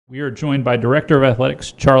We are joined by Director of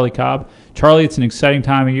Athletics, Charlie Cobb. Charlie, it's an exciting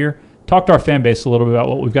time of year. Talk to our fan base a little bit about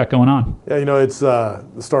what we've got going on. Yeah, it's the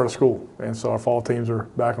start of school, and so our fall teams are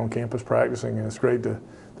back on campus practicing, and it's great to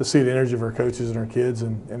see the energy of our coaches and our kids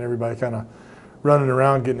and everybody kind of running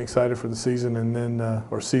around, getting excited for the season, and then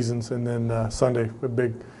or seasons, and then Sunday, a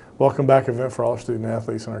big welcome back event for all our student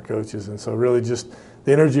athletes and our coaches. And so really just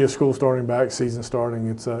the energy of school starting back, season starting,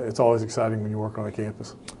 it's always exciting when you work on a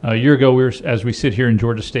campus. A year ago, as we sit here in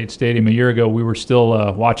Georgia State Stadium, a year ago we were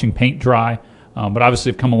still watching paint dry, but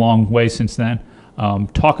obviously have come a long way since then.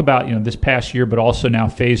 Talk about this past year, but also now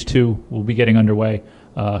phase 2 will be getting underway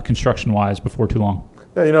construction-wise before too long.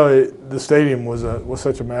 Yeah, the stadium was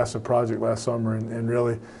such a massive project last summer, and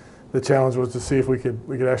really the challenge was to see if we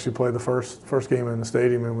could actually play the first game in the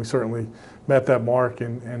stadium, and we certainly met that mark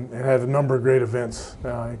and had a number of great events,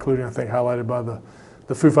 including I think highlighted by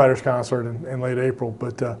the Foo Fighters concert in late April.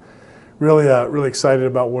 But really excited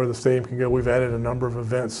about where the stadium can go. We've added a number of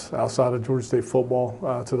events outside of Georgia State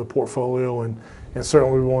football to the portfolio, and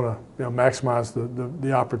certainly we want to maximize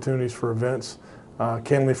the opportunities for events,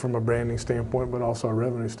 candidly from a branding standpoint, but also a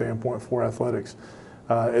revenue standpoint for athletics.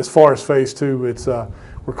 As far as phase 2,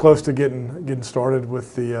 we're close to getting started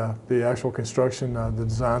with the actual construction. The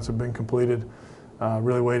designs have been completed.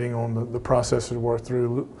 Really waiting on the process to work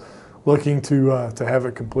through. Looking to have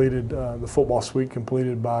it completed, the football suite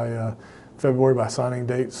completed by February by signing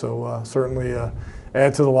date. So certainly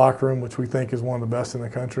add to the locker room, which we think is one of the best in the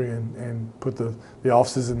country, and put the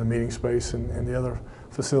offices in the meeting space and the other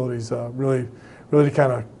facilities. Really to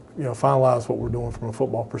kind of finalize what we're doing from a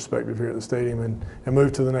football perspective here at the stadium and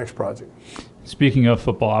move to the next project. Speaking of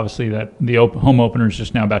football, obviously the home opener is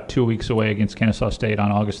just now about 2 weeks away against Kennesaw State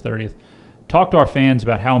on August 30th. Talk to our fans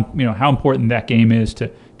about how important that game is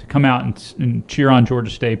to come out and cheer on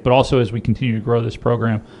Georgia State, but also as we continue to grow this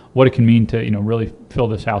program, what it can mean to really fill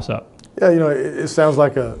this house up. Yeah, it sounds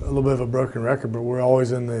like a little bit of a broken record, but we're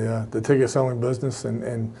always in the ticket selling business,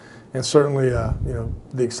 and certainly the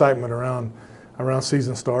excitement around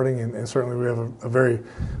season starting, and certainly we have a very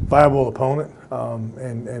viable opponent,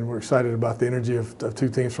 and we're excited about the energy of two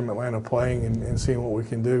teams from Atlanta playing and seeing what we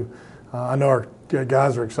can do. I know our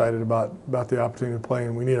guys are excited about the opportunity to play,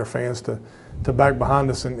 and we need our fans to back behind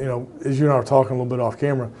us. And as you and I were talking a little bit off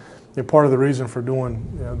camera, part of the reason for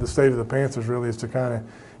doing the State of the Panthers really is to kind of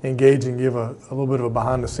engage and give a little bit of a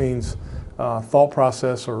behind the scenes thought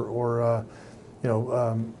process or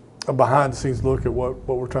a behind-the-scenes look at what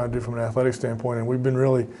we're trying to do from an athletic standpoint, and we've been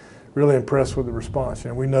really impressed with the response.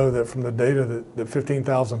 We know that from the data that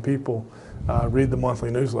 15,000 people read the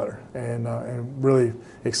monthly newsletter, and really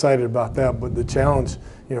excited about that. But the challenge,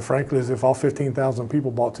 frankly, is if all 15,000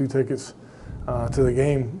 people bought 2 tickets to the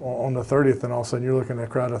game on the 30th, and all of a sudden you're looking at a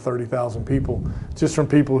crowd of 30,000 people, just from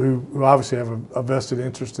people who obviously have a vested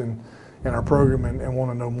interest in our program and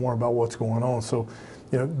want to know more about what's going on. So,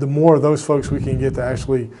 the more of those folks we can get to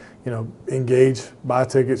actually, engage, buy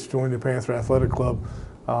tickets, join the Panther Athletic Club,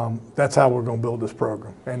 that's how we're going to build this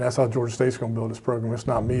program, and that's how Georgia State's going to build this program. It's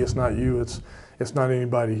not me, it's not you, it's not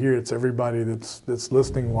anybody here. It's everybody that's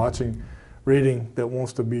listening, watching, reading, that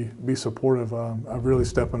wants to be supportive of really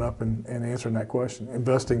stepping up and answering that question,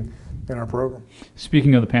 investing in our program.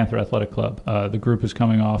 Speaking of the Panther Athletic Club, the group is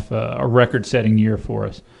coming off a record-setting year for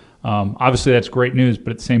us. Obviously, that's great news,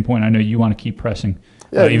 but at the same point, I know you want to keep pressing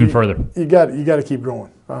even further. You got to keep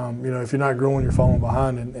growing. If you're not growing, you're falling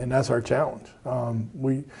behind, and that's our challenge.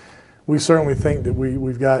 We certainly think that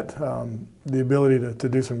we've got the ability to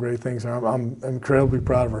do some great things. I'm incredibly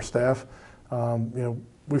proud of our staff.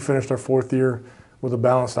 We finished our 4th year with a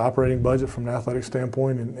balanced operating budget from an athletic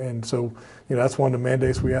standpoint, and so that's one of the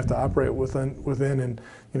mandates we have to operate within. And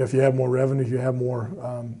if you have more revenue, you have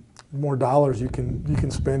more dollars you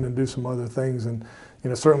can spend and do some other things. And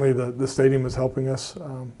certainly the stadium is helping us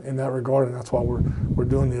in that regard, and that's why we're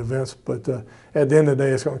doing the events. But at the end of the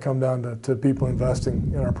day, it's going to come down to people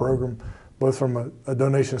investing in our program, both from a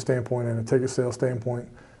donation standpoint and a ticket sales standpoint,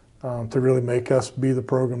 to really make us be the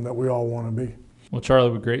program that we all want to be. Well, Charlie,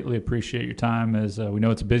 we greatly appreciate your time, as we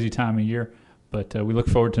know it's a busy time of year, but we look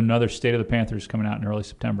forward to another State of the Panthers coming out in early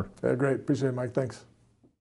September. Yeah, great. Appreciate it, Mike. Thanks.